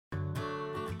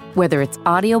Whether it's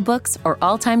audiobooks or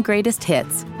all-time greatest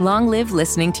hits, long live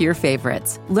listening to your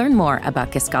favorites. Learn more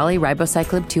about Kisqali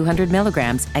Ribociclib 200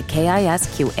 milligrams at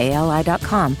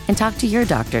KISQALI.com and talk to your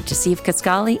doctor to see if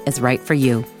Kisqali is right for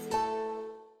you.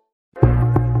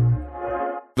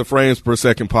 The Frames Per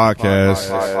Second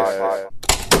podcast.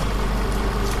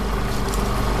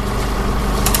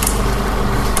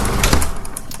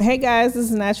 Hey guys, this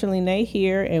is Naturally Nate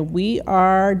here, and we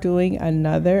are doing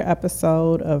another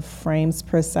episode of Frames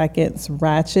Per Second's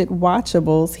Ratchet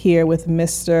Watchables here with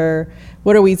Mr.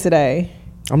 What are we today?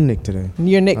 I'm Nick today.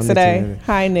 You're Nick today.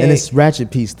 Hi, Nick. And it's Ratchet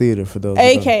Piece Theater for those.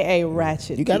 AKA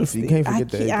Ratchet. You can't forget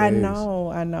the AKAs. I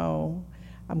know.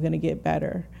 I'm gonna get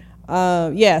better.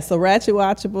 So Ratchet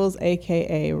Watchables,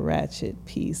 AKA Ratchet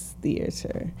Piece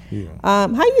Theater. Yeah.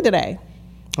 How you today?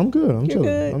 I'm good. I'm chilling.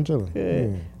 Good? I'm chilling.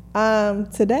 Good. Yeah.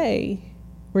 Today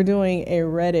we're doing a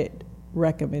Reddit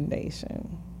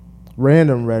recommendation.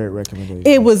 Random Reddit recommendation.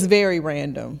 It was very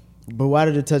random. But why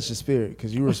did it touch your spirit?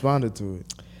 Because you responded to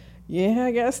it. Yeah,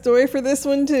 I got a story for this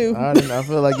one too. I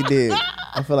feel like you did.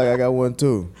 I feel like I got one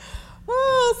too.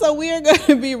 So we are going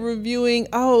to be reviewing,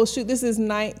 this is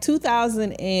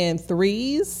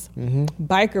 2003's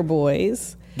Biker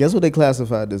Boys. Guess what they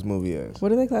classified this movie as? What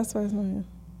do they classify this movie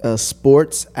as? A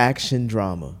sports action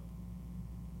drama.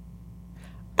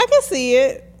 I can see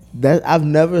it. That I've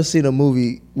never seen a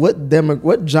movie. What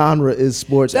genre is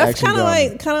sports action drama?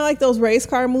 That's kind of like those race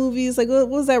car movies. Like what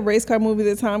was that race car movie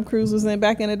that Tom Cruise was in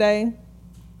back in the day?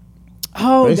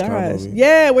 Oh race gosh,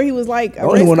 yeah, where he was like a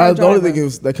race car driver. The only thing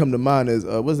that come to mind is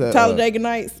what's that? Talladega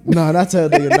Nights. No, not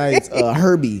Talladega Nights.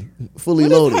 Herbie, Fully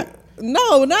Loaded.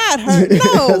 No, not her.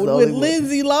 No, with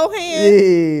Lindsay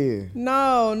Lohan. Yeah.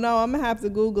 No, I'm gonna have to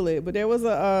Google it. But there was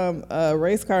a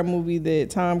race car movie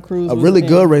that Tom Cruise. A really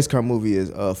good race car movie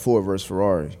is Ford vs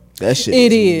Ferrari. That shit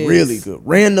is really good,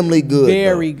 randomly good,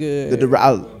 very good.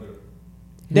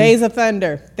 Days of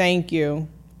Thunder. Thank you,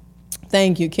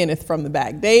 Kenneth from the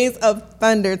back. Days of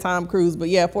Thunder, Tom Cruise. But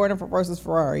yeah, Ford vs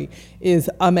Ferrari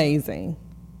is amazing.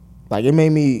 Like it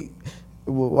made me.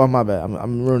 Well, my bad.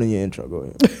 I'm ruining your intro. Go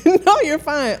ahead. No, you're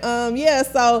fine.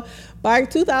 So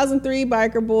 2003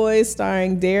 Biker Boys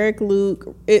starring Derek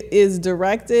Luke. It is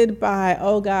directed by,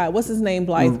 what's his name?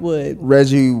 Blythewood.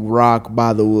 Reggie Rock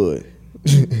by the Wood.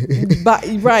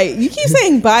 Right. You keep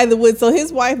saying by the Wood. So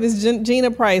his wife is Gina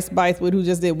Price Blythewood, who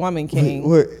just did Woman King.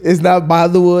 It's not by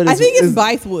the Wood. I think it's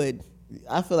Blythewood.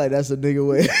 I feel like that's a nigga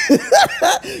way.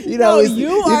 You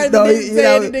are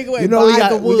the nigga way.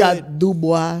 We got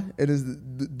Dubois and it's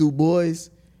Du Bois.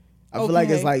 I feel like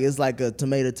it's like a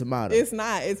tomato. It's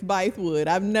not. It's Blythewood.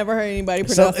 I've never heard anybody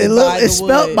pronounce it's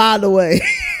spelled by the way.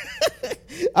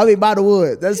 I mean, by the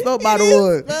wood. That's spelled by the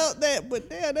wood. Spelled that, but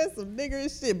damn, that's some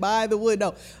nigger shit. By the wood.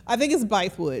 No, I think it's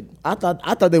Blythewood. I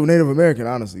thought they were Native American,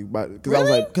 honestly, because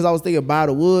really? I was thinking by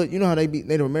the wood. You know how they be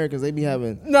Native Americans? They be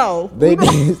having they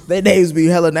names be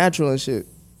hella natural and shit.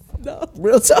 No,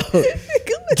 real talk.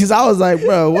 Because I was like,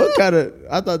 bro, what kind of?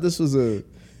 I thought this was a.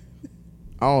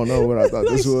 I don't know what I thought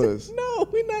this was. No,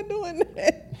 we're not doing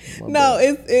that. No,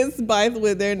 it's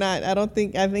Blythewood. They're not. I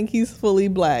think he's fully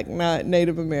black, not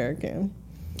Native American.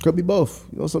 Could be both.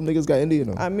 You know, some niggas got Indian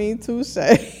though. I mean, touche. So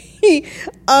is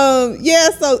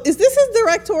this his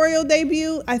directorial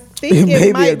debut? I think it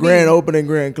may might be a grand opening,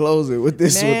 grand closing with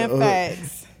this one.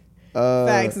 Facts.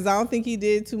 Facts, because I don't think he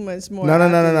did too much more.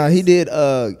 No. He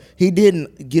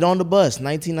didn't Get on the Bus,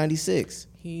 1996.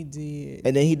 He did.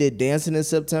 And then he did Dancing in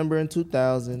September in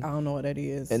 2000. I don't know what that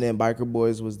is. And then Biker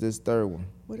Boys was this third one.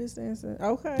 What is Dancing?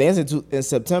 Okay. Dancing in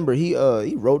September, he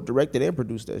wrote, directed, and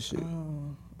produced that shit.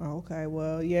 Oh, okay.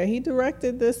 Well, yeah, he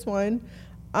directed this one.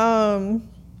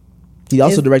 He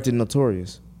also directed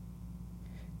Notorious.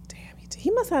 Damn, he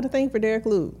must have had a thing for Derek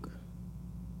Luke.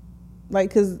 Like,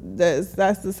 because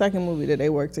that's the second movie that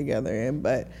they worked together in.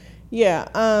 But, yeah.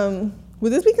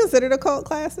 Would this be considered a cult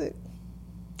classic?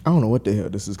 I don't know what the hell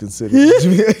this is considered,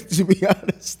 to be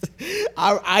honest.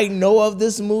 I know of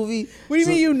this movie. What do you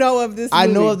mean you know of this movie? I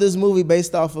know of this movie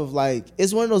based off of, like,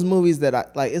 it's one of those movies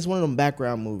that it's one of them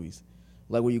background movies.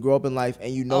 Like, when you grow up in life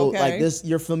and you know, like, this,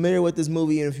 you're familiar with this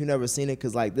movie even if you've never seen it,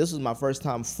 because, like, this was my first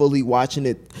time fully watching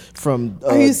it from...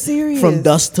 Are you serious? From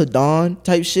dusk to dawn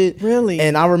type shit. Really?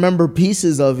 And I remember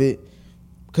pieces of it,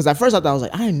 because at first I thought, I was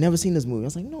like, I ain't never seen this movie. I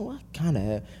was like, no, I kind of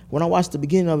have. When I watched the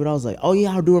beginning of it, I was like, oh,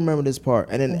 yeah, I do remember this part.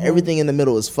 And then everything in the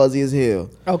middle is fuzzy as hell.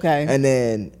 Okay. And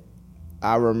then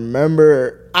I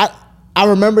remember... I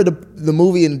remember the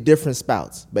movie in different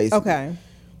spouts, basically. Okay.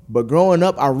 But growing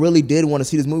up, I really did want to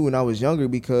see this movie when I was younger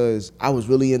because I was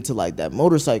really into, like, that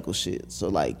motorcycle shit. So,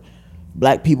 like,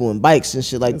 black people and bikes and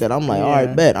shit like that. I'm like, all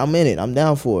right, bet. I'm in it. I'm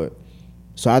down for it.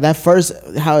 So that first,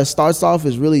 how it starts off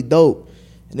is really dope.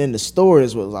 And then the story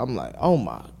is what I'm like, oh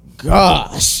my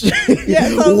gosh. Yeah,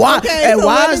 so, why? Okay, and so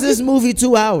why is this movie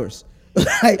 2 hours?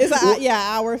 Like, it's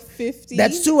hour 50.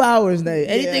 That's 2 hours, Nate.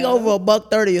 Anything over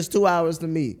 $130 is 2 hours to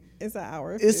me. It's an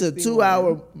hour. It's a 2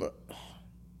 hour.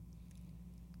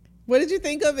 What did you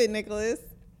think of it, Nicholas?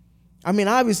 I mean,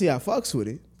 obviously, I fucks with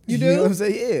it. You do? You know what I'm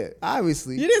saying? Yeah,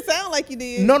 obviously. You didn't sound like you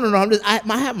did. No.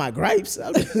 I have my gripes.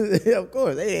 Of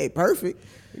course, they ain't perfect.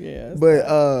 Yeah.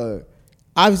 But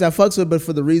obviously, I fucks with it, but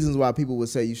for the reasons why people would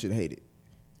say you should hate it.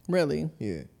 Really?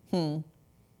 Yeah.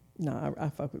 No, I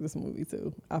fuck with this movie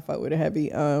too. I fuck with it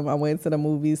heavy. I went to the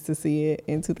movies to see it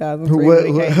in 2003.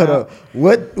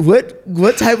 What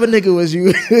type of nigga was you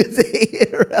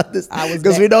around this? I was,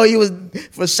 because we know you was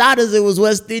for shotters. It was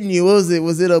West Indian. What was it?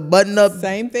 Was it a button up?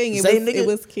 Same thing. It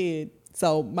was kid.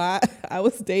 So I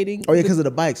was dating. Oh yeah, because of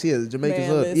the bikes. Yeah,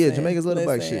 Jamaicans love the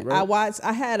bike shit. Right.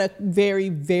 I had a very,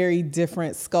 very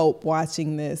different scope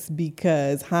watching this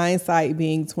because hindsight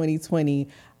being 2020.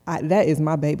 That is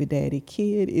my baby daddy.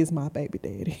 Kid is my baby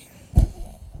daddy.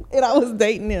 And I was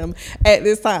dating him at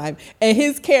this time. And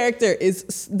his character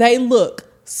they look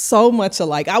so much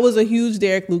alike. I was a huge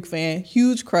Derek Luke fan,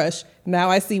 huge crush. Now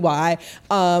I see why.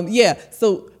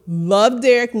 So love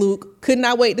Derek Luke. Could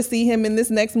not wait to see him in this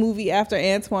next movie after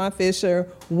Antwone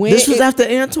Fisher. This was after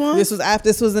Antwone?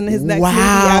 This was in his next movie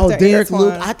after Derek Antwone.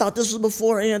 Luke. I thought this was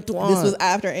before Antwone. This was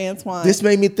after Antwone. This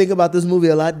made me think about this movie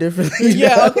a lot differently.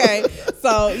 Yeah, okay.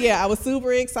 So, I was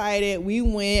super excited. We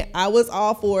went. I was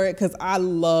all for it because I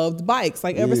loved bikes.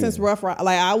 Like, ever since Rough Rider.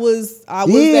 Like, I was that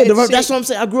chick. That's what I'm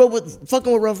saying. I grew up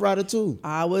fucking with Rough Rider, too.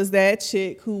 I was that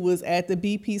chick who was at the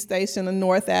BP station on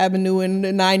North Avenue in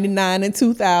the 99 and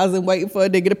 2000 waiting for a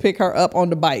nigga to pick her up on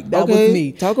the bike. That was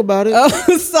me. Talk about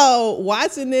it. So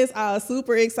watching this, I was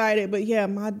super excited. But yeah,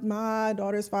 my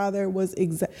daughter's father was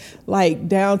like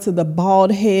down to the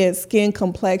bald head, skin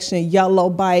complexion, yellow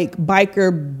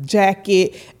biker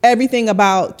jacket, everything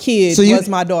about Kid was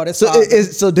my daughter's father.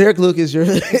 So Derek Luke is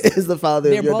the father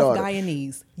of your daughter. They're both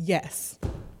Guyanese. Yes.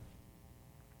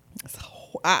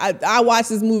 I watched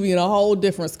this movie in a whole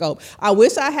different scope. I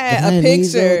wish I had a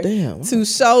picture to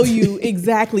show you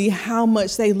exactly how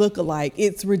much they look alike.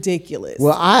 It's ridiculous.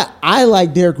 Well, I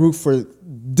like Derek Luke for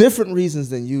different reasons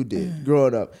than you did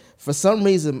growing up. For some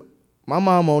reason, my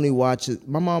mom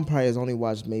probably has only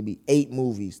watched maybe 10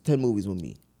 movies with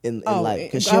me in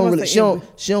life. Because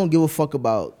she don't give a fuck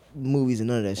about movies and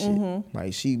none of that shit. Mm-hmm.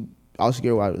 Like all she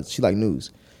cares about, she like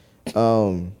news.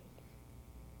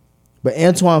 But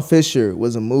Antwone Fisher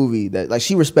was a movie that, like,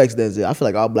 she respects Denzel. I feel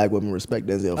like all black women respect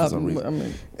Denzel for some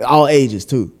reason. All ages,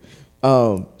 too.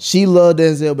 She loved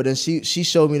Denzel, but then she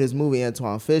showed me this movie,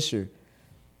 Antwone Fisher.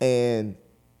 And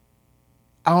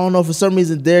I don't know, for some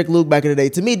reason, Derek Luke back in the day,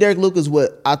 to me, Derek Luke is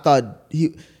what I thought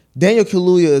Daniel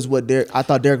Kaluuya is what I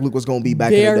thought Derek Luke was going to be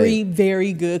back in the day. Very,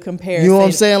 very good comparison. You know what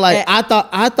I'm saying? Like, I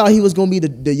thought he was going to be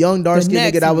the young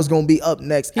dark-skinned nigga that was going to be up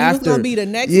next after. He was going to be the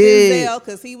next Denzel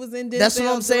because he was in Denzel. That's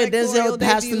what I'm saying. Denzel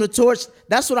passed him the torch.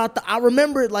 That's what I thought. I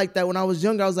remember it like that when I was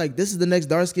younger. I was like, this is the next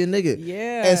dark-skinned nigga.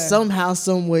 Yeah. And somehow,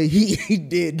 some way, he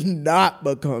did not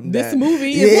become that. This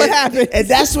movie is what happened. And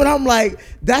that's what I'm like.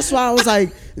 That's why I was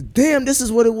like, damn, this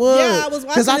is what it was. Yeah, I was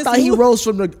watching because I thought he rose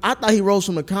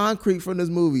from the concrete from this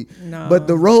movie. No. But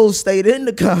the rose stayed in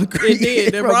the concrete.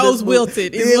 It did. The rose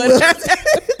wilted. Is what happened.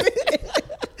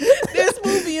 This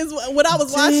movie is what I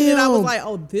was watching, and I was like,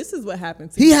 "Oh, this is what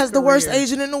happened." He has the worst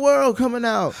agent in the world coming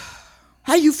out.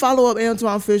 How you follow up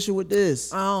Antwone Fisher with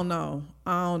this? I don't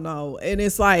know, and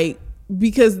it's like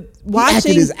because watching, he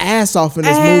acted his ass off in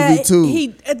this movie too.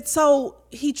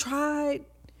 He tried.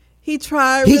 He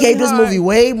tried. He gave this movie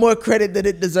way more credit than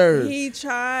it deserved. He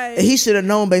tried. And he should have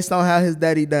known based on how his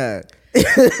daddy died.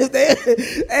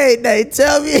 Hey, Nate,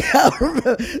 tell me how.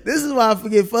 This is why I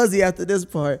forget Fuzzy after this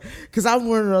part, because I'm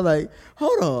wondering, like,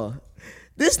 hold on,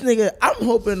 this nigga. I'm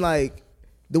hoping like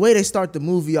the way they start the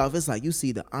movie off, it's like you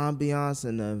see the ambiance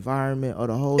and the environment or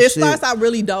the whole shit. It starts out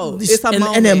really dope. It's a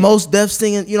moment. And then Mos Def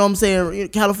singing, you know what I'm saying?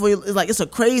 California, it's like it's a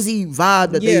crazy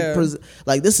vibe that they present.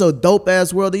 Like, this is a dope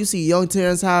ass world. You see young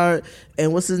Terrence Howard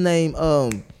and what's his name?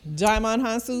 Jaimon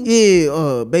Hansu?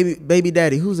 Yeah, baby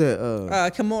daddy. Who's that?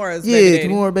 Kimura's baby daddy.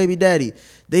 Kimura baby daddy.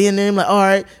 They in there, I'm like, all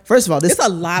right. First of all, it's a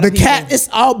lot of the cat. It's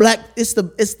all black. It's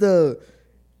the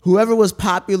whoever was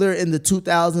popular in the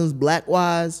 2000s black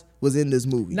wise was in this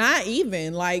movie. Not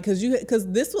even like because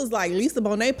this was like Lisa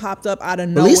Bonet popped up out of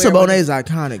nowhere. Lisa Bonet is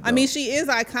iconic. Though. I mean, she is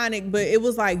iconic, but it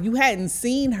was like you hadn't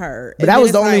seen her. But that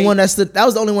was the only one that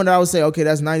was the only one that I would say, okay,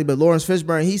 that's 90. But Lawrence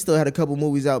Fishburne, he still had a couple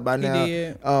movies out by now. He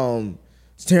did.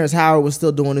 Terrence Howard was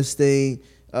still doing his thing.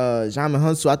 Djimon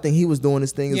Hounsou, I think he was doing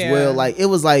his thing as well. Like it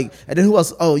was like, and then who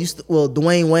else? Oh,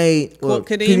 Dwayne Wade.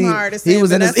 Kadeem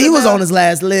Hardison. He was on his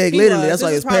last leg, literally. That's why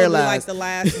he was paralyzed. Like the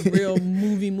last real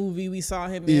movie we saw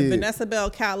him in. Vanessa Bell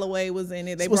Calloway was in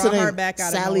it. They brought her back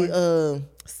out of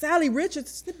Sally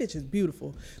Richards. This bitch is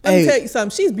beautiful. Let me tell you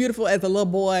something. She's beautiful as a little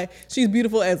boy. She's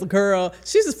beautiful as a girl.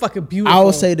 She's just fucking beautiful. I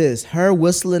will say this: her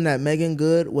whistling at Megan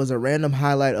Good was a random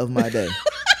highlight of my day.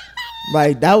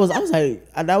 Like that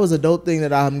was a dope thing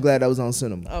that I'm glad that was on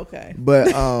cinema. Okay.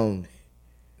 But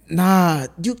nah,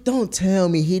 you don't tell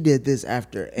me he did this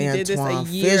after Antoine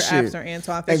Fisher. He did this a year after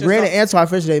Antoine Fisher. And granted, Antoine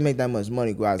Fisher didn't make that much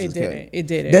money. It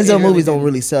didn't. Denzel movies don't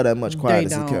really sell that much. Quiet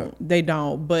as it kept. They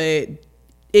don't. But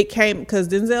it came because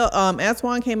Denzel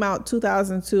Antoine came out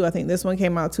 2002. I think this one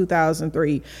came out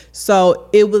 2003. So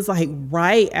it was like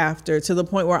right after, to the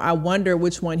point where I wonder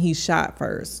which one he shot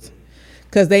first.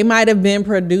 Because they might have been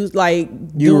produced,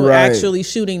 actually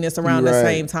shooting this around the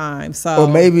same time. So, or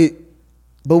maybe,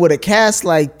 but with a cast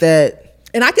like that,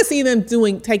 and I could see them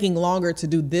taking longer to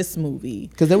do this movie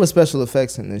because there were special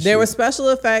effects in this. There were special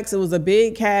effects. It was a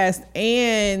big cast,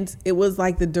 and it was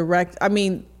like the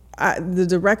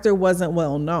director wasn't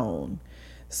well known,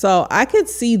 so I could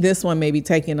see this one maybe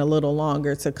taking a little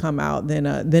longer to come out than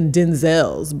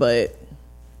Denzel's, but.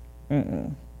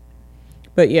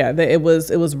 But yeah, it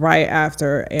was right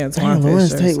after Antoine Fisher.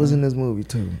 Larenz Tate was in this movie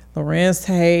too. Larenz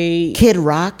Tate, Kid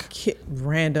Rock,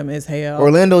 random as hell.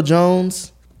 Orlando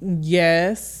Jones.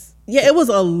 Yes, yeah, it was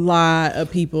a lot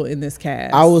of people in this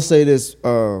cast. I will say this.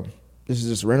 This is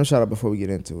just a random shout out before we get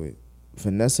into it.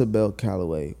 Vanessa Bell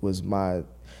Calloway was my.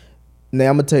 Now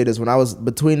I'm gonna tell you this. When I was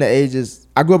between the ages,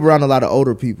 I grew up around a lot of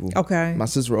older people. Okay, my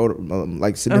sister older,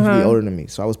 like significantly older than me,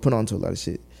 so I was put on to a lot of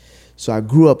shit. So I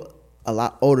grew up a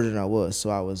lot older than I was, so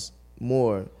I was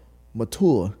more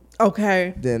mature.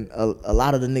 Okay. Than a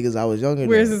lot of the niggas I was younger than.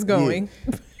 Where's this going?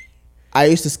 Yeah. I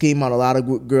used to scheme out a lot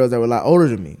of girls that were a lot older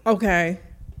than me. Okay.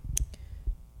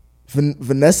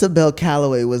 Vanessa Bell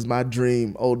Calloway was my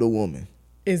dream older woman.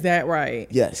 Is that right?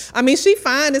 Yes. I mean, she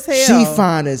fine as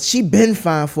hell. She been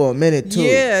fine for a minute too.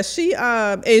 Yeah,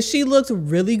 she looked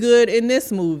really good in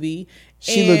this movie.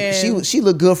 She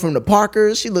looked good from the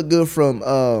Parkers. She looked good from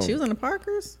she was in the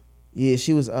Parkers? Yeah,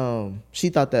 she was. She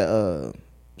thought that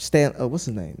what's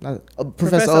his name?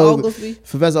 Professor Oglesby.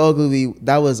 Professor Oglesby.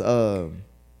 That was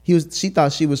She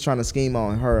thought she was trying to scheme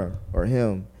on her or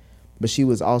him, but she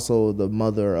was also the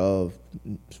mother of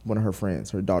one of her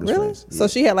friends, her daughter's friends. Yeah. So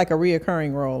she had like a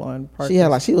reoccurring role on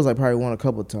Parkers. She was like probably one a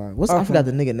couple of times. I forgot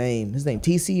the nigga name. His name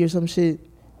TC or some shit.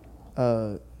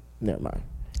 Never mind.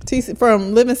 TC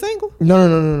from Living Single?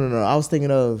 No. I was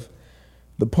thinking of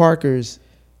the Parkers.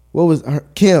 What was her?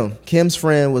 Kim's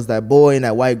friend was that boy and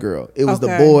that white girl. It was the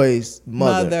boy's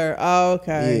mother. Oh,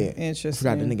 okay. Yeah. Interesting.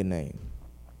 I forgot the nigga name.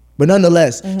 But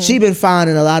nonetheless, she been fine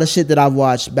in a lot of shit that I've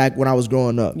watched back when I was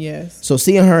growing up. Yes. So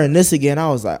seeing her in this again, I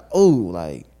was like, oh,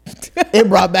 like it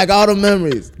brought back all the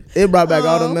memories.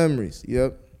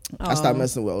 Yep. I stopped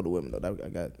messing with older women though. I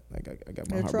got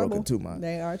my heart broken too much.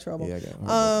 They are trouble. Yeah, I got my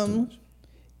heart broken too much.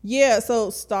 Yeah,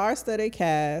 so star-studded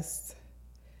cast.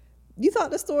 You thought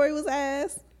the story was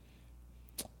ass?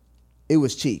 It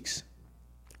was cheeks.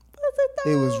 Was it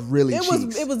though? It was really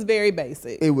cheeks. It was very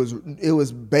basic. It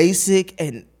was basic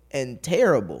and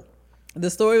terrible. The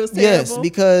story was terrible? Yes,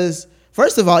 because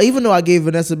first of all, even though I gave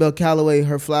Vanessa Bell Calloway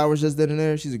her flowers just then and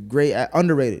there, she's a great,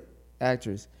 underrated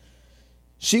actress.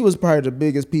 She was probably the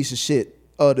biggest piece of shit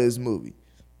of this movie.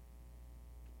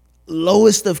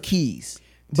 Lowest of keys,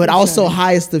 but also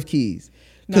highest of keys.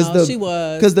 She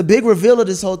was. Because the big reveal of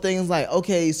this whole thing is like,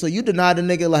 okay, so you denied a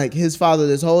nigga like his father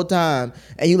this whole time,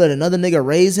 and you let another nigga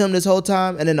raise him this whole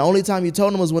time, and then the only time you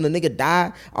told him was when the nigga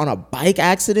died on a bike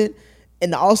accident.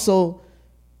 And also,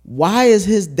 why is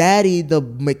his daddy the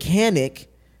mechanic,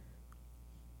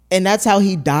 and that's how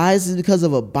he dies is because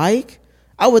of a bike?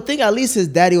 I would think at least his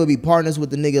daddy would be partners with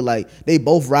the nigga, like they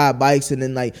both ride bikes, and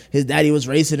then like his daddy was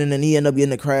racing, and then he ended up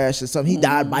getting a crash or something. He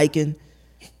died biking.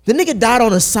 The nigga died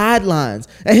on the sidelines,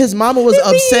 and his mama was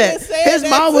upset. His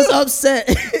mom was upset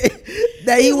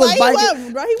that he was biking. He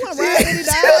went riding and he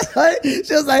died.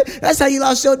 She was like, "That's how you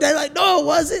lost your dad." Like, no, it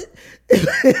wasn't.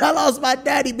 I lost my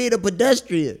daddy being a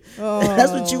pedestrian.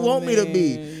 That's what you want me to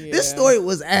be. Yeah. This story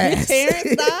was ass. Did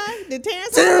Terrence die? Did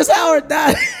Terrence Howard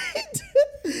died?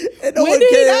 And no when one did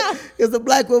he cared, die? because the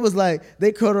black woman was like,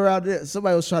 they curled around there.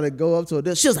 Somebody was trying to go up to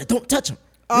her. She was like, "Don't touch him."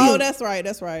 Oh, that's right.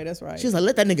 She was like,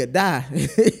 "Let that nigga die."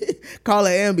 Call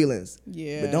an ambulance.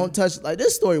 Yeah. But don't touch. Like,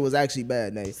 this story was actually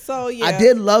bad, Nate. So yeah, I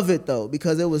did love it though,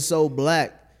 because it was so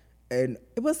black and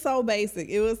it was so basic.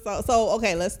 It was so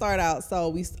okay. Let's start out. So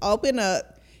we open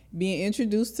up, being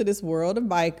introduced to this world of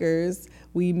bikers.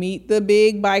 We meet the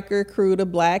big biker crew, the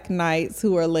Black Knights,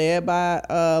 who are led by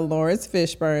Lawrence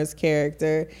Fishburne's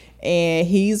character. And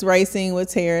he's racing with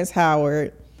Terrence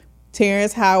Howard.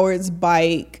 Terrence Howard's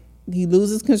bike, he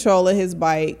loses control of his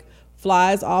bike,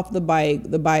 flies off the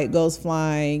bike goes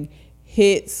flying,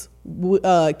 hits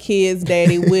Kid's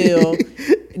daddy Will,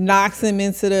 knocks him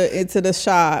into the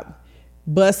shop,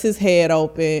 busts his head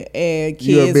open, and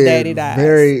Kid's daddy dies.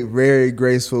 Very, very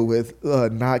graceful with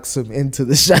knocks him into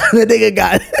the shop. The nigga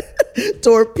got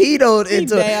torpedoed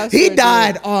into. He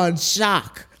died on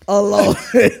shock alone.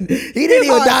 He didn't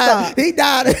even die. He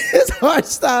died. His heart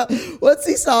stopped once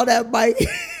he saw that bike.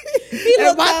 He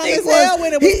looked down his hell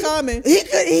when it was coming.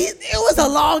 It was a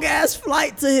long ass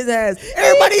flight to his ass.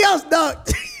 Everybody else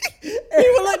ducked. He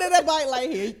was looking at that bike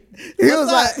like, here.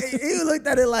 He looked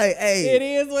at it like, hey. It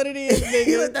is what it is, nigga.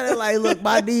 He looked at it like, look,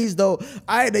 my knees though,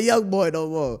 I ain't a young boy no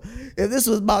more. If this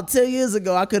was about 10 years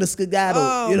ago, I could have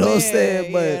skedaddled. You know what I'm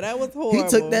saying? But yeah, that was horrible. He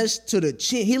took that to the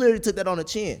chin. He literally took that on the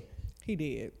chin. He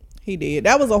did.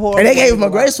 That was a horrible. And they gave him a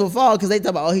graceful fall because they talk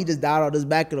about, he just died on his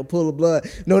back in a pool of blood.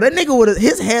 No, that nigga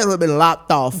his head would have been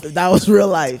lopped off if that was real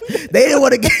life. They didn't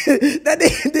want to get that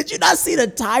nigga. Did you not see the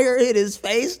tire hit his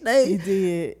face, Nate?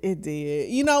 It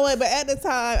did. You know what? But at the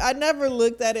time, I never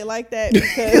looked at it like that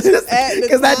because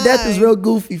that death is real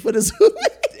goofy for this movie.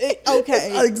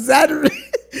 Okay, exaggerated.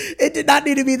 It did not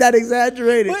need to be that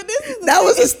exaggerated. But this is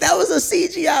that was a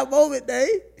CGI moment, Dave.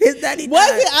 His daddy died.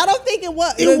 Was it? I don't think it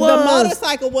was. The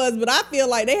motorcycle was, but I feel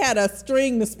like they had a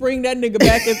string to spring that nigga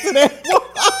back into that.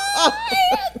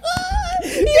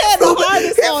 He had the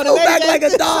harness on it. Back like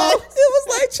a dog. It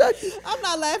was like Chucky. I'm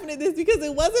not laughing at this because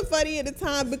it wasn't funny at the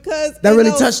time because that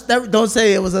really touched. Don't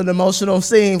say it was an emotional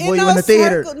scene for you in the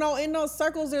theater. In those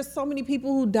circles, there's so many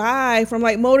people who die from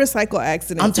like motorcycle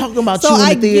accidents. I'm talking about you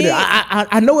in the theater.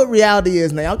 I know what reality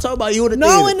is, man. I'm talking about you in the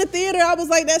theater. No, in the theater, I was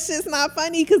like, that shit's not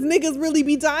funny because niggas really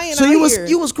be dying. So you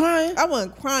was crying? I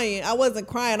wasn't crying.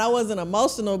 I wasn't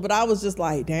emotional, but I was just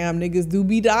like, damn, niggas do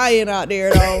be dying out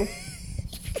there though.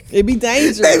 It be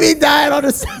dangerous. They be dying on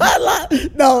the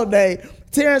sideline. No,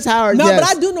 Terrence Howard. No, yes. but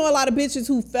I do know a lot of bitches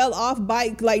who fell off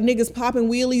bike, like niggas popping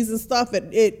wheelies and stuff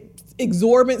at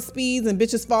exorbitant speeds, and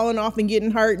bitches falling off and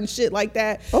getting hurt and shit like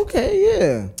that. Okay,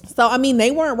 yeah. So I mean,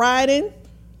 they weren't riding,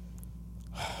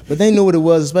 but they knew what it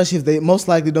was. Especially if they most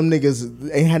likely them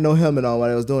niggas ain't had no helmet on while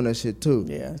they was doing that shit too.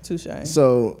 Yeah, touche.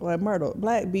 So like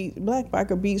Black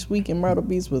Biker Beach Week in Myrtle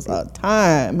Beach was a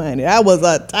time, honey. That was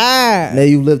a time. Now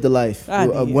you lived the life.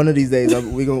 One of these days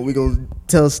we gonna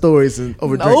tell stories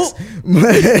over drinks.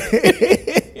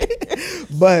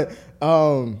 But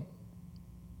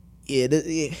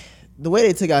the way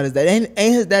they took out his daddy,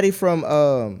 ain't his daddy from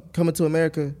Coming to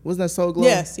America? Wasn't that Soul Glow?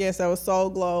 Yes, that was Soul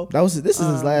Glow. This is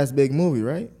his last big movie,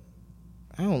 right?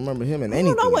 I don't remember him in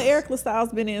anything. I don't know what Eric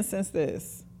LaSalle's been in since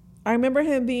this. I remember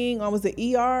him being on, was it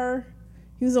ER?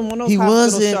 He was in one of those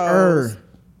hospital shows.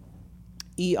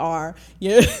 ER.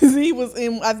 Yes, he was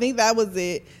in, I think that was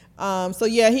it. So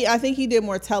yeah, I think he did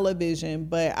more television,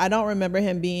 but I don't remember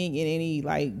him being in any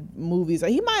like movies.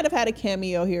 He might have had a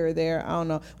cameo here or there. I don't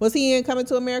know. Was he in Coming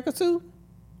to America too?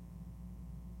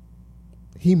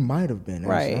 He might have been.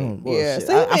 Right. Yeah.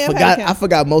 So I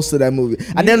forgot most of that movie.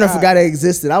 I never forgot it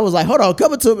existed. I was like, hold on,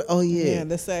 Coming to. Oh yeah.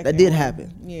 The second that did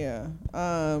happen. Yeah.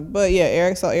 But yeah,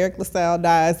 Eric LaSalle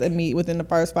dies within the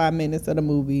first 5 minutes of the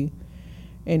movie.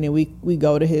 And then we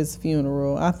go to his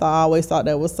funeral. I always thought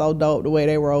that was so dope, the way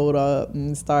they rolled up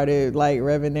and started like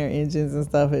revving their engines and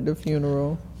stuff at the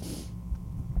funeral.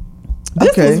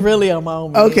 This was really a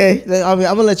moment. Okay, I mean,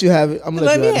 I'm gonna let you have it.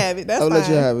 Let me have it. That's fine. I'm gonna let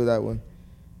you have it. That one.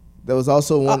 There was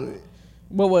also one.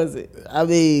 What was it? I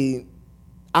mean,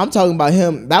 I'm talking about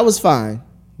him. That was fine.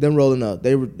 Them rolling up.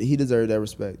 He deserved that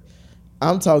respect.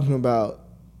 I'm talking about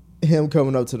him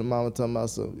coming up to the mama talking about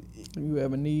something. You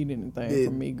ever need anything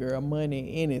from me, girl?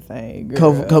 Money, anything,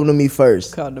 girl. Come to me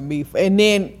first. Come to me. And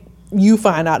then you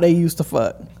find out they used to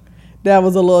fuck. That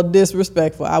was a little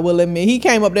disrespectful, I will admit. He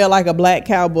came up there like a black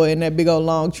cowboy in that big old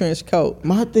long trench coat.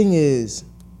 My thing is,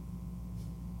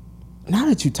 now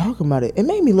that you talking about it, it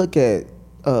made me look at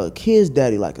Kid's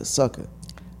daddy like a sucker.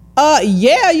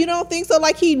 Yeah, you don't think so?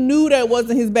 Like he knew that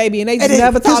wasn't his baby, and they just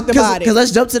never talked about it.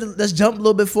 Because let's jump a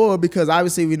little bit forward, because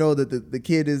obviously we know that the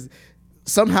kid is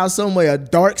somehow, some way, a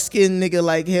dark skinned nigga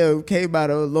like him came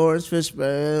out of Lawrence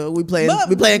Fishburne. We playing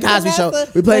Cosby Show.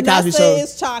 We playing Cosby Show.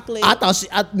 Is chocolate. I thought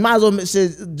I might as well say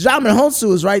Djimon Hounsou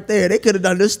was right there. They could have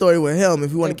done this story with him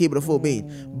if you want to keep it a full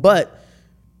bean. But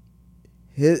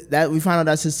we find out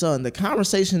that's his son. The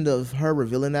conversation of her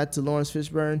revealing that to Lawrence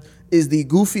Fishburne is the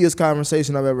goofiest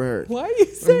conversation I've ever heard. Why are you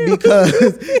saying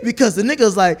because the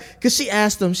nigga's like, because she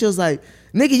asked him, she was like,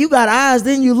 nigga, you got eyes,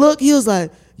 didn't you look? He was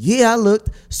like, yeah, I looked.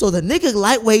 So the nigga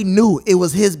lightweight knew it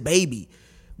was his baby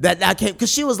that I came,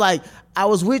 because she was like, I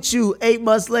was with you 8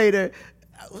 months later.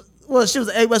 Well, she was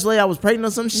 8 months later, I was pregnant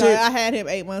or some shit. No, I had him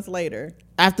 8 months later.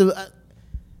 After,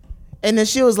 and then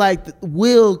she was like,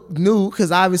 Will knew,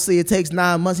 because obviously it takes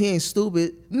 9 months. He ain't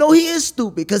stupid. No, he is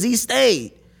stupid, because he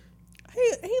stayed.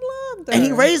 He loved her. And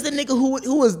he raised a nigga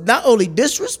who was not only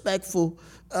disrespectful,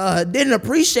 didn't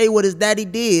appreciate what his daddy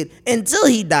did until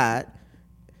he died.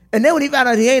 And then when he found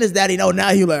out he ain't his daddy, now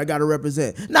he like, I gotta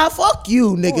represent. Nah, fuck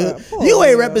you, nigga. Poor you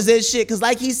ain't Will. represent shit. Cause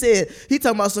like he said, he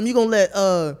talking about something, you gonna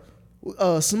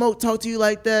let Smoke talk to you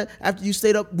like that after we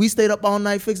stayed up all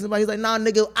night fixing the bike. He's like, nah,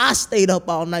 nigga, I stayed up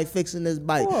all night fixing this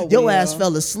bike. Poor Your Will. ass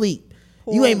fell asleep.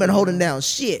 You ain't been holding down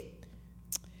shit.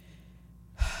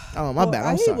 Oh, my bad.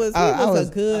 I'm sorry. He was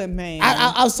a good man.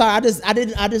 I'm sorry.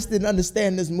 I just didn't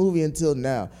understand this movie until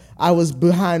now. I was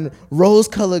behind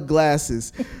rose-colored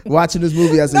glasses watching this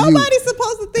movie as a youth. Nobody's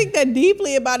supposed to think that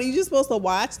deeply about it. You're just supposed to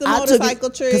watch the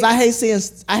motorcycle trick. Because I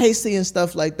hate seeing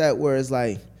stuff like that where it's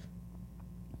like,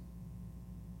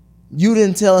 you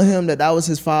didn't tell him that was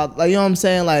his father. Like, you know what I'm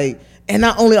saying? Like, and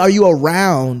not only are you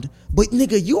around, but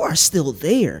nigga, you are still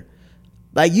there.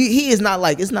 Like, it's not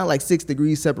like 6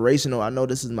 degrees separation. Or I know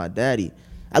this is my daddy.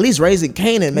 At least raising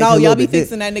Kanan. No, y'all be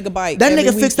fixing that nigga bike. That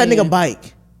nigga fixed that nigga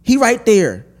bike. He right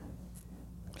there.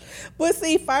 But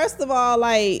see, first of all,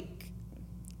 like,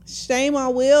 shame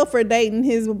on Will for dating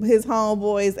his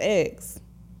homeboy's ex.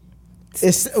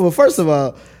 Well, first of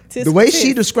all, the way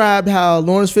she described how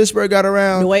Lawrence Fishburne got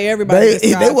around, the way everybody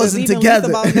described, they wasn't even together.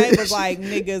 Lisa Bonet was like,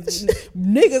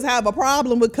 niggas have a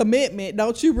problem with commitment.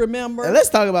 Don't you remember? And let's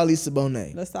talk about Lisa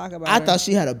Bonet. Let's talk about I her. thought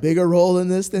she had a bigger role in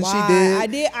this than she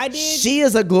did. I did. She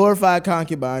is a glorified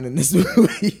concubine in this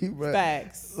movie.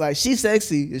 Facts. Like, she's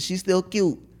sexy and she's still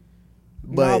cute.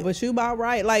 But you about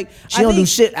right. Like, she don't do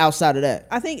shit outside of that.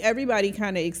 I think everybody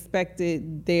kind of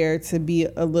expected there to be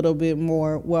a little bit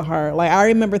more with her. Like, I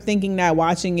remember thinking that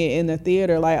watching it in the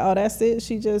theater, like, oh, that's it.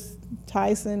 She just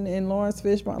Tyson and Lawrence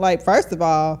Fishburne. Like, first of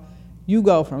all, you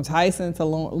go from Tyson to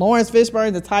Lawrence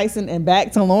Fishburne to Tyson and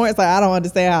back to Lawrence. Like, I don't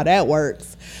understand how that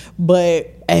works.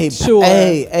 But sure.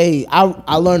 I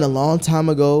learned a long time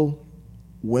ago,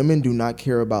 women do not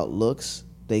care about looks.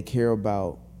 They care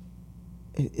about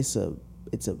it's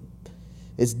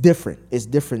different. It's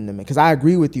different than me. Because I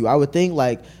agree with you. I would think,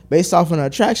 like, based off an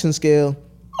attraction scale,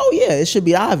 oh yeah, it should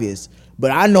be obvious.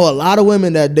 But I know a lot of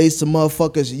women that date some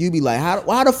motherfuckers. You be like,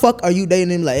 why the fuck are you dating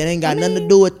him? Like, it ain't got nothing to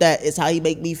do with that. It's how he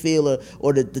make me feel,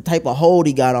 or the type of hold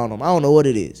he got on him. I don't know what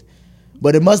it is.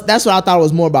 But that's what I thought it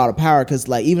was more about a power. Because,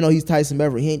 like, even though he's Tyson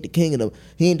Beverly, he ain't the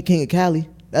king of Cali.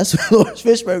 That's what Lawrence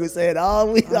Fishburne was saying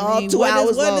all 2 hours long.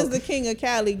 What does the king of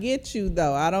Cali get you,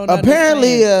 though? I don't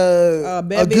Apparently, a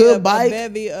good bike. A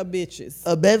bevy of bitches.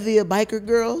 A bevy of biker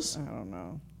girls. I don't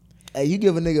know. Hey, you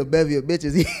give a nigga a bevy of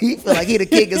bitches, he feel like he the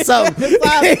king of something. he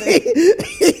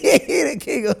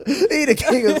the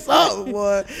king of something,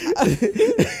 boy.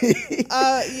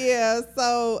 Yeah,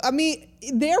 so, I mean,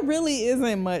 there really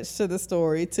isn't much to the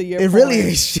story, to your point. It really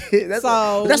ain't shit. That's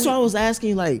why I was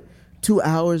asking, like, 2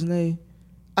 hours, Nay.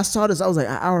 I saw this. I was like,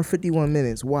 1 hour 51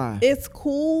 minutes. Why? It's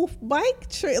cool bike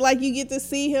trick. Like, you get to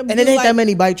see him. And it ain't that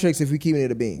many bike tricks if we keeping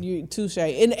it a bean. You touche.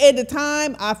 And at the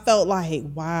time, I felt like,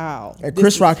 wow. And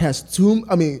Chris Rock has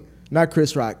not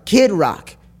Chris Rock. Kid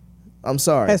Rock. I'm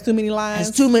sorry. Has too many lines.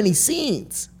 Has too many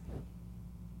scenes.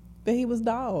 But he was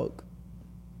dog.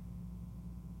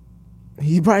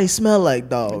 He probably smelled like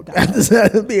dog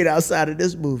after being outside of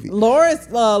this movie.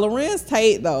 Lorenz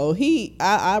Tate, though,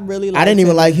 I really liked I didn't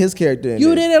even him. like his character.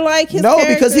 You didn't like his character?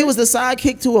 No, because he was the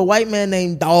sidekick to a white man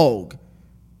named Dog.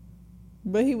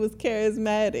 But he was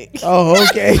charismatic. Oh,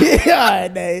 okay. All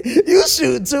right, Nate. You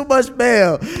shooting too much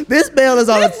bail. This bail is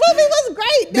on this movie was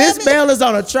great. This bail is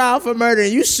on a trial for murder,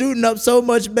 and you shooting up so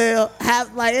much bail.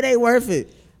 It ain't worth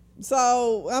it.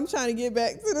 So I'm trying to get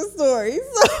back to the story.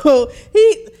 So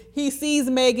he sees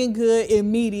Megan Good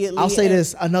immediately. I'll say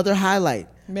this, another highlight.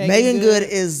 Megan Good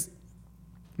is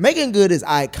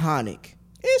iconic.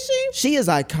 Is she? She is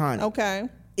iconic. Okay.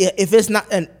 If it's not,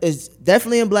 and it's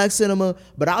definitely in black cinema,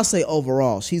 but I'll say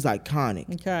overall, she's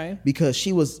iconic. Okay. Because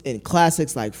she was in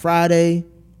classics like Friday,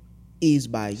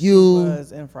 Eased by You. She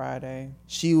was in Friday.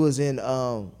 She was in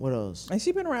what else? And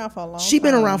she's been around for a long time. She's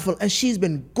been around and she's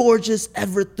been gorgeous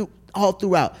all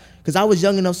throughout. Because I was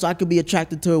young enough so I could be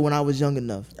attracted to her when I was young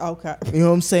enough. Okay. You know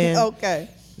what I'm saying? Okay.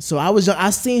 So I was young.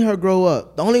 I seen her grow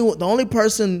up. The only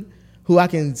person who I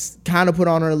can kind of put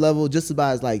on her level just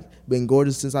about as like been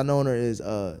gorgeous since I known her is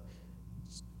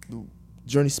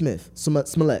Journey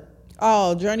Smollett.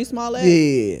 Oh, Journey Smollett?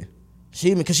 Yeah.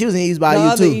 Because she was in Eve's Bayou the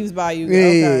other too. Eve's Bayou. Yeah,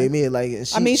 okay. yeah, like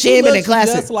she ain't been in looks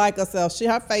classic. just like herself.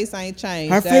 Her face ain't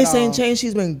changed. Her face ain't changed.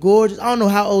 She's been gorgeous. I don't know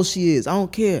how old she is. I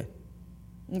don't care.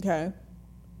 Okay.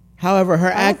 However, her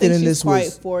acting in this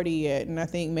was quite 40 yet, and I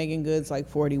think Megan Good's like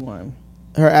 41.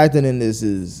 Her acting in this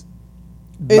is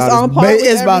it's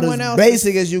about as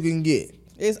basic as you can get.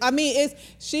 She's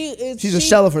a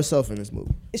shell of herself in this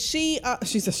movie. She's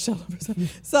a shell of herself.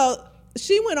 So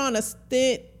she went on a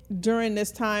stint during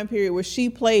this time period where she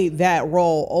played that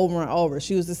role over and over.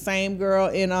 She was the same girl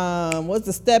in what's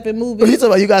the Steppin' movie? You talking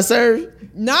about You Got Served?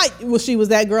 She was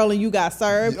that girl in You Got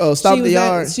Served. Oh, Stomp the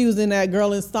Yard. She was in that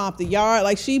girl in Stomp the Yard.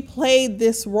 Like, she played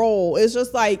this role. It's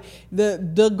just like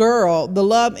the girl, the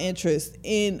love interest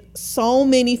in so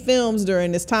many films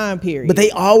during this time period. But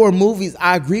they all were movies.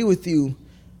 I agree with you.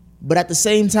 But at the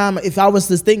same time, if I was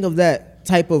to think of that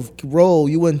type of role,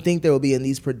 you wouldn't think there would be in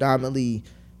these predominantly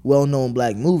well-known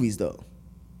black movies, though.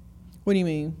 What do you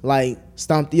mean? Like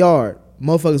Stomp the Yard.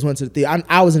 Motherfuckers went to the theater.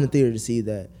 I was in the theater to see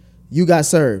that. You Got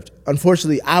Served.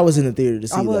 Unfortunately, I was in the theater to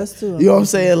see that. I was too. You know what I'm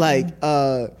saying? Like,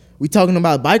 we talking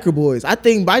about Biker Boys. I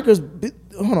think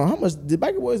hold on, how much did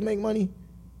Biker Boys make money?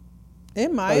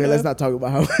 It might. Okay, let's not talk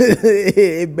about how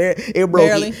it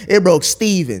broke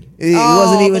Steven. It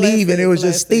wasn't even even. It was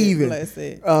just Steven.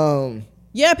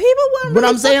 Yeah, people weren't. But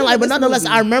I'm saying, like, but nonetheless,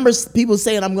 I remember people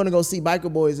saying, "I'm gonna go see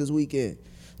Biker Boys this weekend."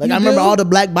 Like, I remember all the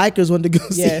black bikers went to go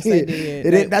see it. Yes, they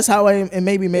did. That's how it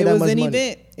maybe made that much money.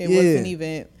 It was an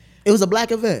event. It was a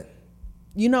black event.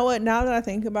 You know what? Now that I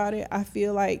think about it, I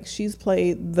feel like she's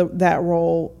played that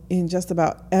role in just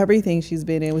about everything she's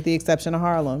been in, with the exception of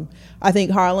Harlem. I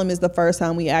think Harlem is the first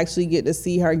time we actually get to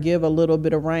see her give a little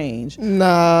bit of range.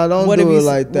 Nah, don't do it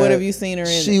like that. What have you seen her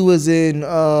in? She was in.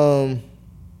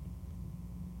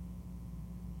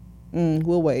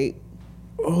 We'll wait.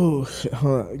 Oh,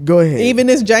 go ahead. Even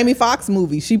this Jamie Foxx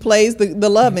movie, she plays the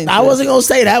love interest. I wasn't gonna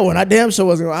say that one. I damn sure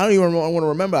wasn't. I don't even want to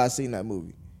remember I seen that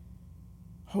movie.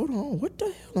 Hold on, what the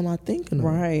hell am I thinking of?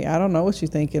 Right, I don't know what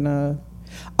you're thinking of.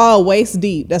 Oh, Waist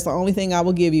Deep. That's the only thing I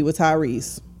will give you with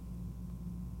Tyrese.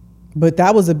 But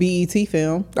that was a BET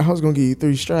film. I was gonna give you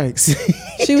 3 Strikes.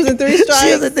 She was in 3 Strikes.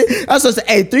 I was gonna say,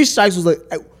 hey, 3 Strikes was like,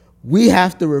 we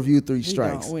have to review 3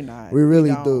 Strikes. We're not. We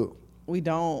really do. We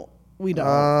don't.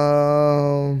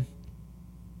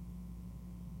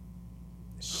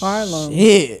 Harlem.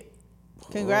 Shit.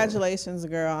 Congratulations,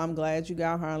 girl. I'm glad you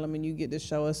got Harlem and you get to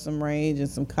show us some range and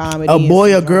some comedy. A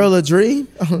Boy, a Girl, a Dream?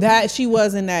 That she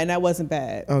was in that, and that wasn't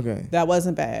bad. Okay. That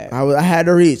wasn't bad. I had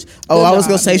to reach. Oh, I was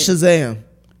going to say Shazam.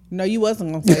 No, you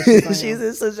wasn't going to say Shazam. She's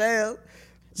in Shazam.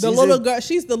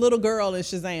 She's the little girl in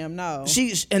Shazam. No.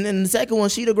 And then the second one,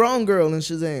 she the grown girl in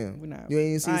Shazam. No, you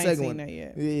ain't seen the second one. That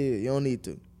yet. Yeah, you don't need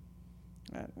to.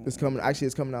 It's coming. Actually,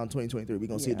 it's coming out in 2023. We're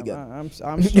gonna see it together. I'm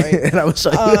straight. And I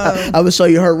will show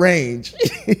you her range.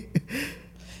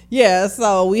 Yeah,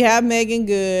 so we have Megan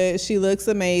Good. She looks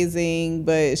amazing,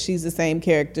 but she's the same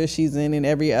character she's in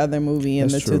every other movie in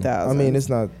That's the true. 2000s. I mean, it's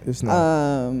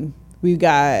not. We've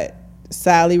got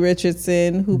Sally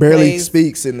Richardson, who barely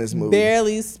speaks in this movie.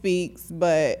 Barely speaks,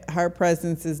 but her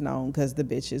presence is known because the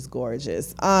bitch is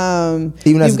gorgeous.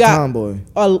 Even as a tomboy.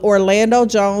 Orlando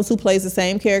Jones, who plays the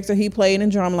same character he played in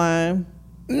Drumline.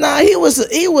 Nah, he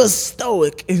was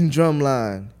stoic in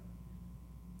Drumline.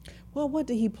 Well, what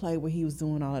did he play where he was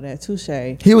doing all of that?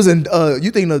 Touche. He was in.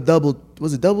 You thinking of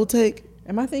Double Take?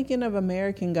 Am I thinking of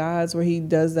American Gods where he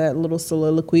does that little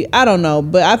soliloquy? I don't know,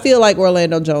 but I feel like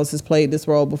Orlando Jones has played this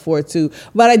role before too.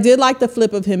 But I did like the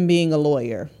flip of him being a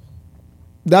lawyer.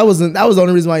 That was the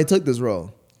only reason why he took this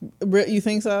role. You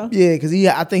think so? Yeah, because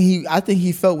I think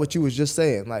he felt what you was just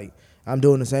saying. Like, I'm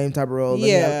doing the same type of role.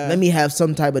 Let me have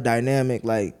some type of dynamic,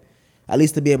 like at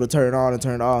least to be able to turn it on and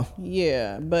turn it off.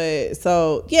 Yeah, but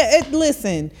so yeah.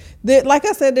 Listen, like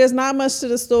I said, there's not much to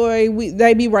the story.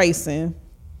 They be racing.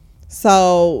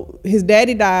 So his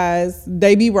daddy dies.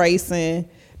 They be racing.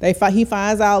 He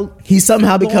finds out he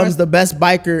somehow becomes the best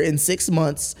biker in 6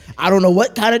 months. I don't know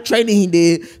what kind of training he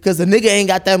did because the nigga ain't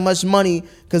got that much money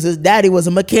because his daddy was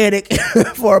a mechanic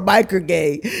for a biker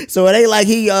gang. So it ain't like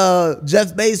he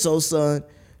Jeff Bezos' son.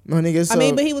 My nigga. So,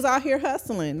 but he was out here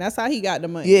hustling. That's how he got the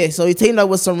money. Yeah, so he teamed up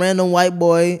with some random white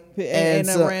boy and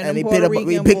he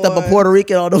picked up a Puerto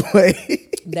Rican all the way.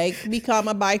 They become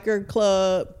a biker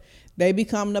club. They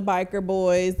become the biker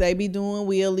boys. They be doing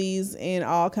wheelies and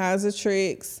all kinds of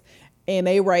tricks. And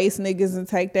they race niggas and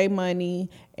take their money.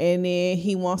 And then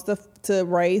he wants to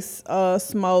race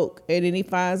Smoke. And then he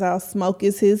finds out Smoke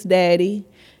is his daddy.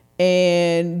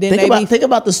 And then think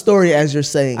about the story as you're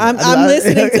saying. I'm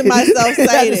listening to myself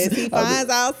say this. He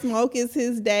finds out Smoke is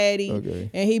his daddy,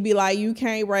 and he be like, "You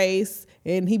can't race."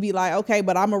 And he be like, "Okay,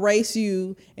 but I'm gonna race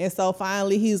you." And so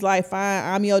finally he's like, "Fine,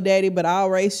 I'm your daddy, but I'll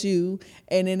race you."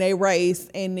 And then they race,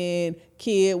 and then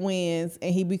Kid wins,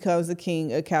 and he becomes the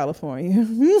king of California.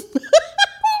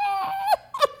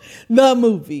 The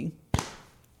movie.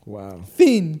 Wow.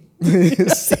 Finn.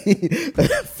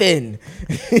 Finn.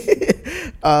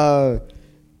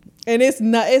 And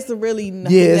it's really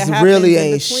nothing. Yeah, that it's really happens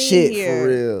in ain't between shit here. for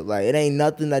real. Like, it ain't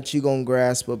nothing that you gonna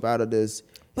grasp up out of this.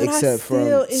 But except I from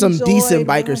still some decent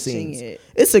biker watching scenes. it.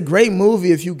 It's a great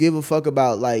movie if you give a fuck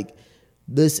about like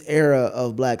this era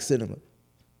of black cinema.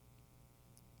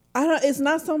 It's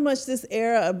not so much this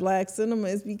era of black cinema.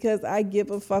 It's because I give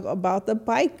a fuck about the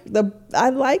bike. I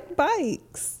like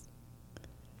bikes.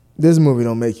 This movie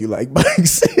don't make you like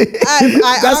bikes.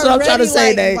 That's what I'm trying to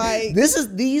say, Nate. Bikes.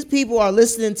 These people are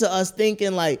listening to us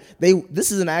thinking like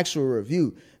this is an actual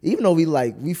review. Even though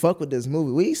we fuck with this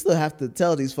movie, we still have to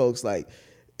tell these folks like,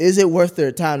 is it worth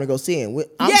their time to go see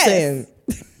it? I'm saying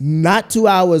not 2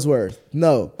 hours worth.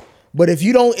 No. But if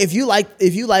you like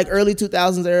early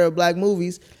 2000s era black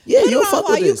movies, you'll fuck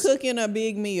with this. Why you cooking a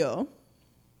big meal?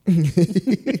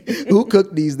 Who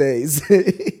cook these days? I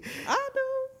do.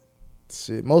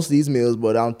 Shit, most of these meals,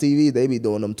 but on TV they be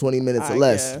doing them 20 minutes or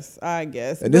less. I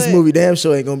guess. And this movie damn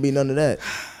sure ain't gonna be none of that.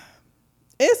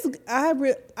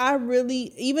 I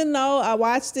really, even though I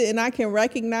watched it and I can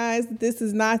recognize this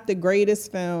is not the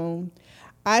greatest film,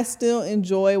 I still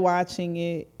enjoy watching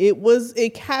it.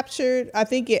 I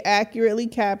think it accurately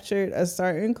captured a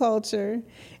certain culture,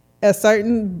 a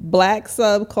certain black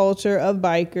subculture of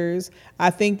bikers. I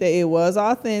think that it was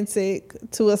authentic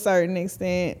to a certain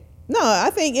extent. No, I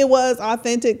think it was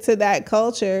authentic to that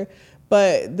culture,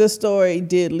 but the story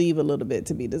did leave a little bit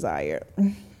to be desired.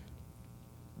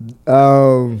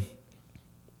 I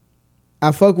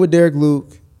fuck with Derek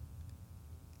Luke.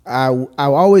 I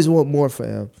always want more for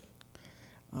him.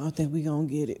 I don't think we gonna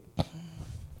get it.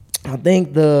 I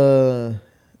think the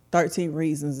 13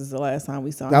 Reasons is the last time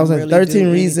we saw him. That was in really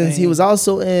 13 Reasons. Anything. He was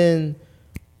also in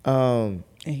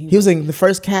he was in the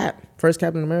first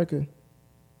Captain America.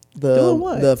 Doing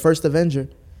what? The first Avenger.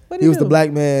 What He was do? the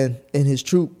black man in his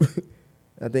troop.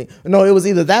 I think. No, it was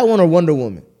either that one or Wonder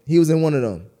Woman. He was in one of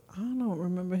them. I don't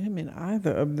remember him in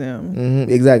either of them. Mm-hmm,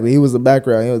 exactly. He was the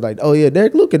background. He was like, oh yeah,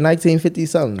 Derek Luke in 1950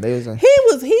 something. They was like, He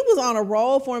was on a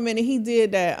roll for a minute. He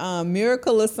did that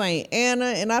Miracle of St. Anna,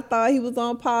 and I thought he was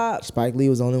on Pop. Spike Lee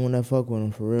was the only one that fucked with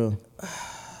him for real.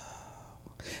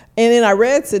 And then I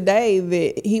read today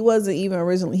that he wasn't even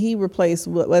originally. He replaced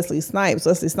Wesley Snipes.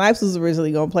 Wesley Snipes was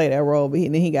originally going to play that role, but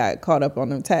then he got caught up on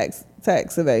them tax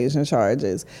evasion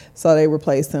charges, so they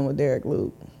replaced him with Derek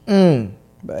Luke.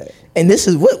 But and this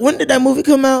is when did that movie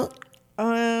come out?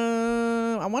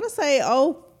 I want to say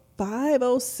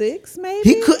 05, 06 maybe.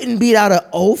 He couldn't beat out a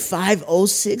 05,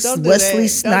 06 Wesley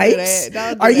Snipes.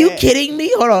 Don't do Are you that. kidding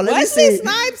me? Hold on, let me Wesley see.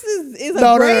 Snipes is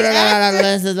a great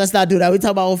actor. No. Let's not do that. We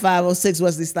talk about 05, 06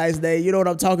 Wesley Snipes, Nay. You know what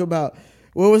I'm talking about.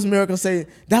 What was Miracle saying?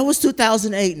 That was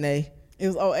 2008, Nay. It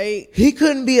was 08. He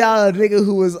couldn't beat out a nigga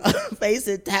who was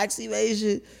facing tax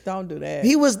evasion. Don't do that.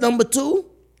 He was number 2.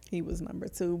 He was number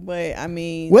 2, but I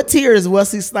mean, What tier is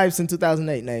Wesley Snipes in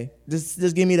 2008, Nay?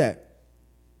 Just give me that.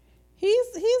 he's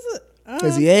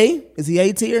Is he A? Is he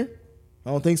A tier? I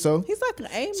don't think so. he's like an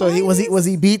A. So was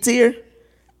he B tier?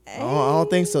 I don't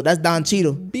think so. That's Don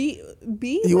Cheadle. B.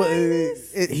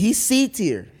 He's C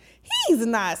tier. He's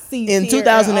not C tier In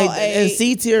 2008, in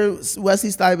C tier,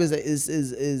 Wesley Snipes is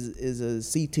a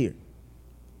C tier.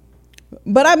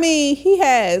 But I mean, he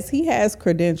has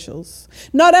credentials.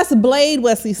 No, that's Blade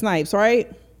Wesley Snipes,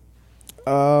 right?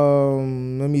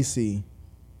 Let me see.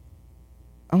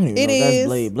 I don't even know if that's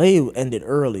Blade. Blade ended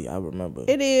early, I remember.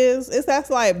 It is. That's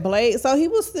like Blade. So he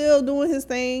was still doing his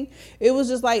thing. It was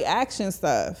just like action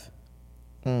stuff.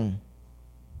 I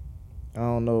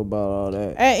don't know about all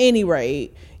that. At any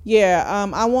rate, yeah,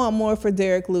 I want more for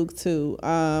Derek Luke too.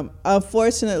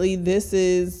 Unfortunately, this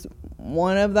is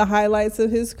one of the highlights of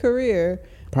his career.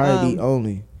 Probably the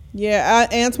only. Yeah,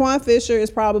 Antoine Fisher is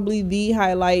probably the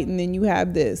highlight, and then you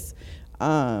have this.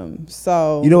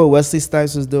 So you know what Wesley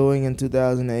Snipes was doing in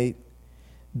 2008?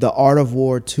 The Art of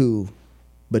War 2,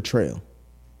 Betrayal.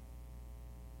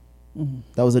 Mm-hmm.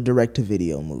 That was a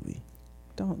direct-to-video movie.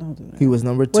 Don't do that. He was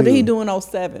number 2. What did he do in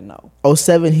 07 though?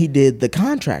 07, he did The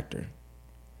Contractor.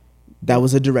 That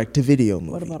was a direct-to-video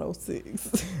movie. What about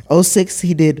 06? 06,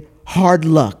 he did Hard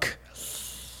Luck.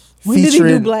 When did he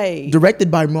do Blade? Directed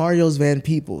by Marios Van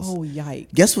Peebles. Oh,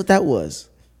 yikes. Guess what that was?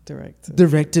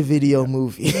 Direct-to-video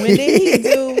movie. When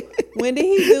did When did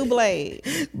he do Blade?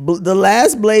 The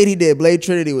last Blade he did, Blade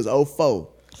Trinity, was 2004.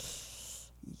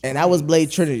 And that was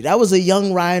Blade Trinity. That was a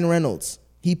young Ryan Reynolds.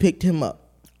 He picked him up.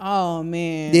 Oh,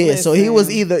 man. Yeah, listen. So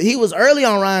he was early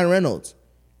on Ryan Reynolds.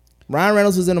 Ryan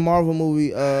Reynolds was in a Marvel movie.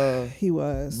 He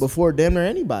was. Before damn near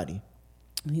anybody.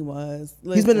 He was.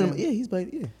 Listen, he's been in he's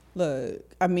played, yeah. Look,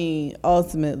 I mean,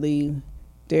 ultimately,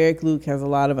 Derek Luke has a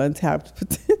lot of untapped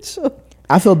potential.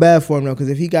 I feel bad for him though, because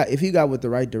if he got with the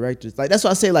right directors, like that's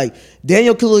why I say like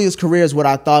Daniel Kaluuya's career is what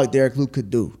I thought Derek Luke could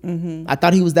do. Mm-hmm. I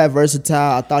thought he was that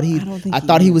versatile. I thought he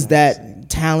was that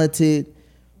talented.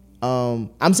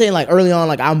 I'm saying like early on,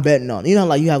 like I'm betting on. You know,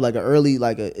 like you have like an early,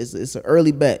 like it's an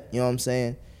early bet. You know what I'm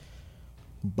saying?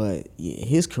 But yeah,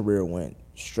 his career went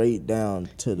straight down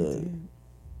to the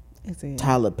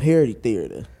Tyler Perry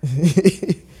theater.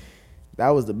 That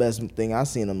was the best thing I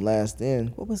seen him last in.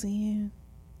 What was he in?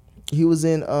 He was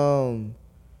in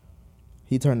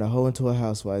he turned a hoe into a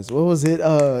housewife. What was it?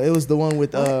 It was the one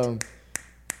with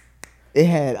it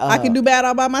had I Can Do Bad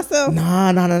All By Myself.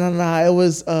 Nah. It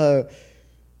was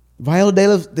Viola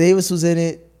Davis was in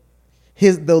it.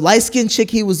 The light-skinned chick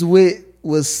he was with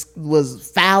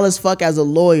was foul as fuck as a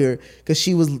lawyer because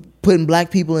she was putting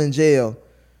black people in jail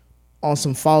on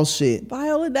some false shit.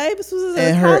 Viola Davis was in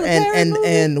and her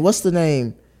and what's the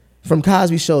name from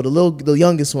Cosby Show? The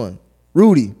youngest one,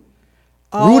 Rudy.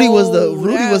 Rudy was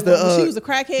the she was a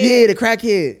crackhead. Yeah, the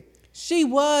crackhead. He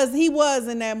was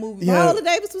in that movie. Yeah. Viola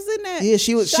Davis was in that. Yeah,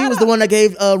 she was the one that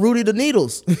gave Rudy the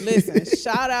needles. Listen,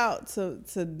 shout out to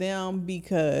them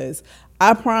because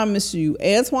I promise you,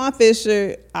 Antoine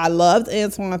Fisher, I loved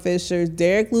Antoine Fisher.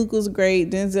 Derek Luke was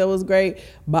great. Denzel was great.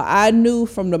 But I knew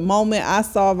from the moment I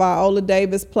saw Viola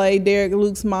Davis play Derek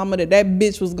Luke's mama that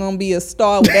bitch was going to be a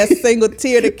star with that single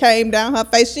tear that came down her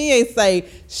face. She ain't say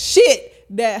shit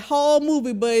that whole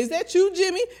movie, but is that you,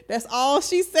 Jimmy? That's all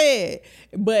she said.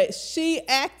 But she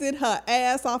acted her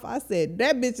ass off. I said,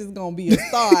 that bitch is going to be a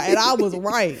star. And I was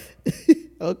right.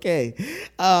 Okay.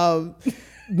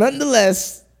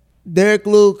 Nonetheless, Derek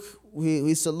Luke,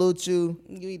 we salute you.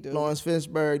 We do. Lawrence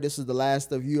Fishburne, this is the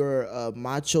last of your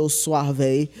macho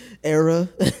suave era.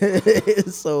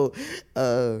 So,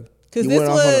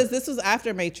 because this was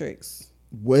after Matrix.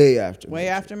 Way after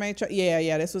Matrix.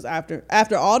 Yeah. This was after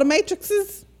all the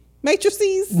Matrices.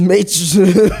 Matrices. Let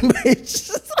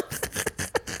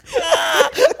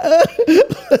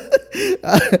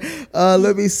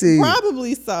me see.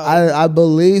 Probably so. I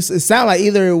believe so. It sounded like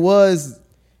either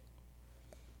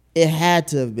it had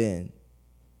to have been.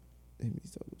 Let me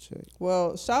double check.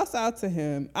 Well, shouts out to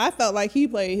him. I felt like he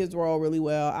played his role really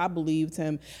well. I believed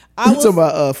him. You talking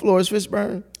about Florence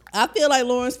Fishburne? I feel like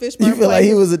Lawrence Fishburne. You feel like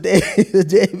he was a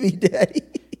deadbeat daddy?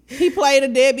 He played a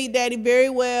deadbeat daddy very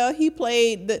well. He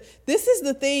played this is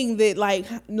the thing that like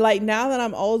now that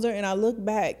I'm older and I look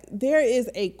back, there is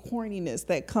a corniness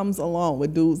that comes along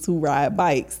with dudes who ride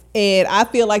bikes. And I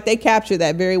feel like they captured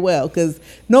that very well because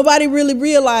nobody really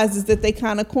realizes that they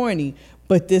kind of corny.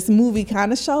 But this movie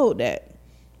kind of showed that.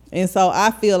 And so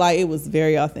I feel like it was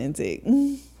very authentic.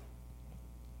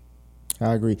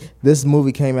 I agree. This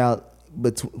movie came out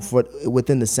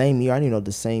within the same year. I didn't know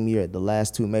the same year the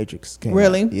last two Matrix came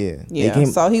really? out. Yeah.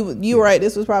 So you were right.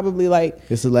 This was probably like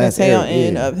this is the last tail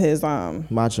end of his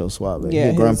macho suave.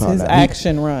 Yeah, his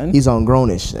action run. He's on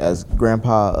Grownish as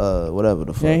Grandpa whatever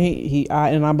the fuck.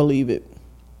 Yeah, I believe it.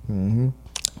 Mm-hmm.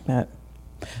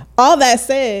 All that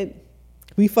said,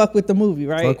 we fuck with the movie,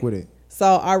 right? Fuck with it. So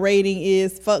our rating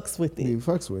is fucks with it. He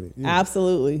fucks with it. Yeah.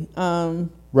 Absolutely.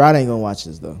 Rod ain't gonna watch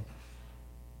this though.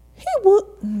 He would.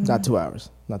 Not 2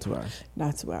 hours. Not 2 hours.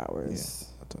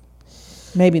 Yeah.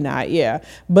 Maybe not, yeah.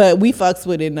 But we fucks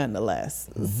with it nonetheless.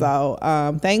 Mm-hmm.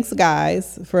 So thanks,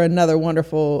 guys, for another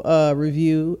wonderful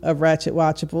review of Ratchet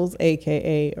Watchables,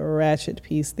 a.k.a. Ratchet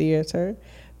Peace Theater.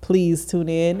 Please tune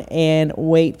in and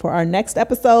wait for our next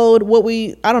episode.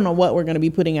 I don't know what we're going to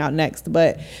be putting out next,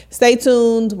 but stay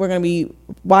tuned. We're going to be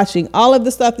watching all of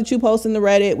the stuff that you post in the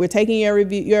Reddit. We're taking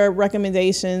your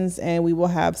recommendations, and we will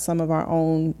have some of our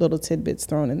own little tidbits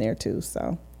thrown in there too.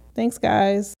 So thanks,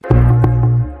 guys.